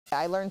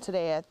I learned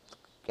today at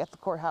the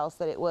courthouse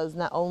that it was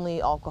not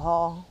only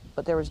alcohol,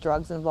 but there was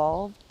drugs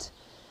involved.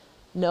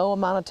 No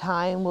amount of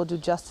time will do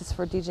justice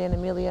for DJ and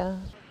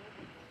Amelia.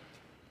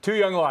 2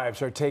 young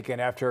lives are taken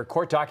after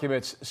court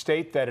documents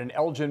state that an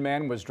Elgin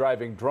man was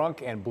driving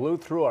drunk and blew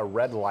through a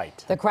red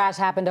light. The crash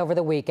happened over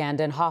the weekend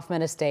in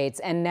Hoffman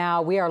Estates, and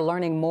now we are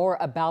learning more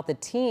about the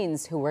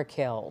teens who were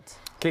killed.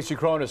 Casey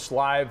Cronus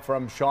live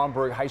from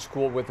Schaumburg High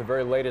School with the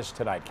very latest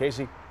tonight.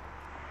 Casey?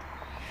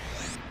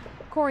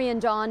 Corey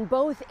and Dawn,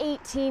 both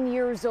 18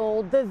 years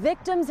old. The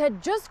victims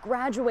had just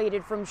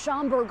graduated from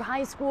Schaumburg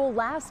High School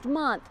last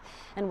month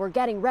and were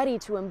getting ready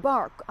to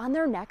embark on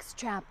their next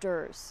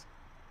chapters.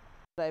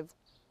 I've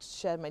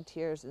shed my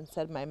tears and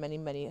said my many,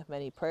 many,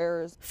 many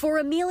prayers. For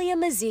Amelia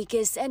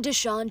Mazikis and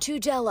Deshawn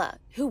Tudela,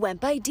 who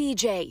went by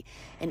DJ,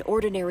 an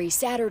ordinary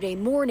Saturday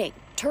morning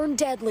turned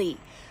deadly.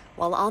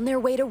 While on their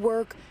way to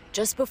work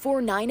just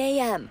before 9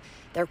 a.m.,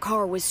 their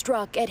car was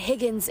struck at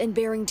Higgins and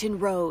Barrington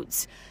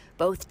Roads.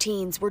 Both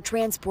teens were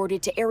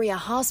transported to area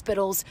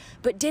hospitals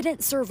but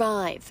didn't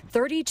survive.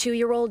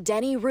 32-year-old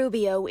Denny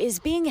Rubio is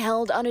being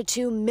held on a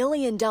 $2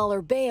 million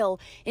bail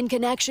in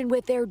connection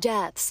with their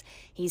deaths.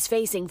 He's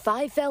facing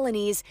 5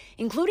 felonies,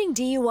 including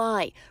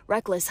DUI,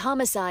 reckless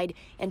homicide,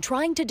 and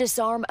trying to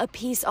disarm a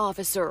peace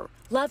officer.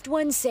 Loved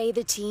ones say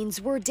the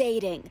teens were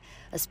dating.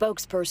 A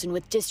spokesperson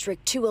with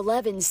District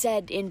 211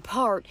 said, in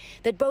part,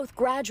 that both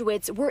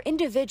graduates were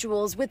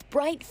individuals with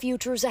bright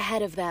futures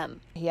ahead of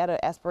them. He had an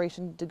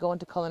aspiration to go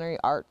into culinary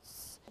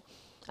arts.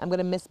 I'm going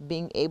to miss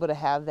being able to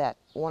have that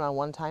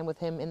one-on-one time with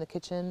him in the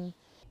kitchen.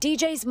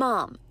 DJ's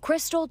mom,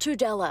 Crystal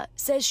Tudela,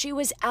 says she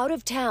was out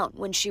of town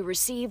when she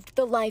received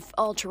the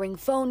life-altering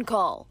phone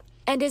call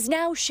and is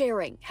now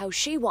sharing how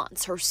she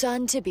wants her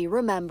son to be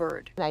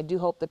remembered. And I do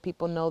hope that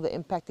people know the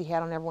impact he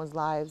had on everyone's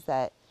lives,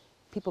 that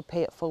people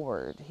pay it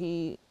forward.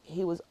 He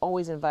was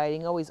always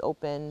inviting, always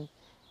open.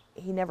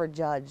 He never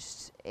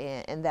judged,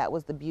 and that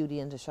was the beauty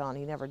in Deshawn.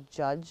 He never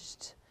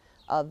judged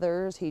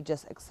others, he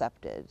just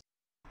accepted.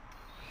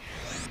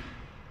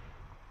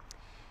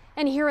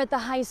 And here at the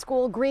high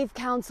school, grief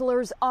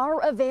counselors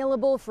are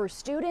available for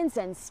students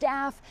and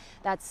staff.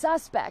 That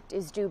suspect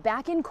is due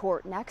back in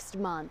court next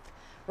month.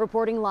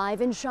 Reporting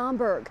live in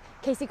Schaumburg,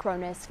 Casey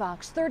Cronus,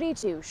 Fox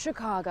 32,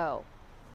 Chicago.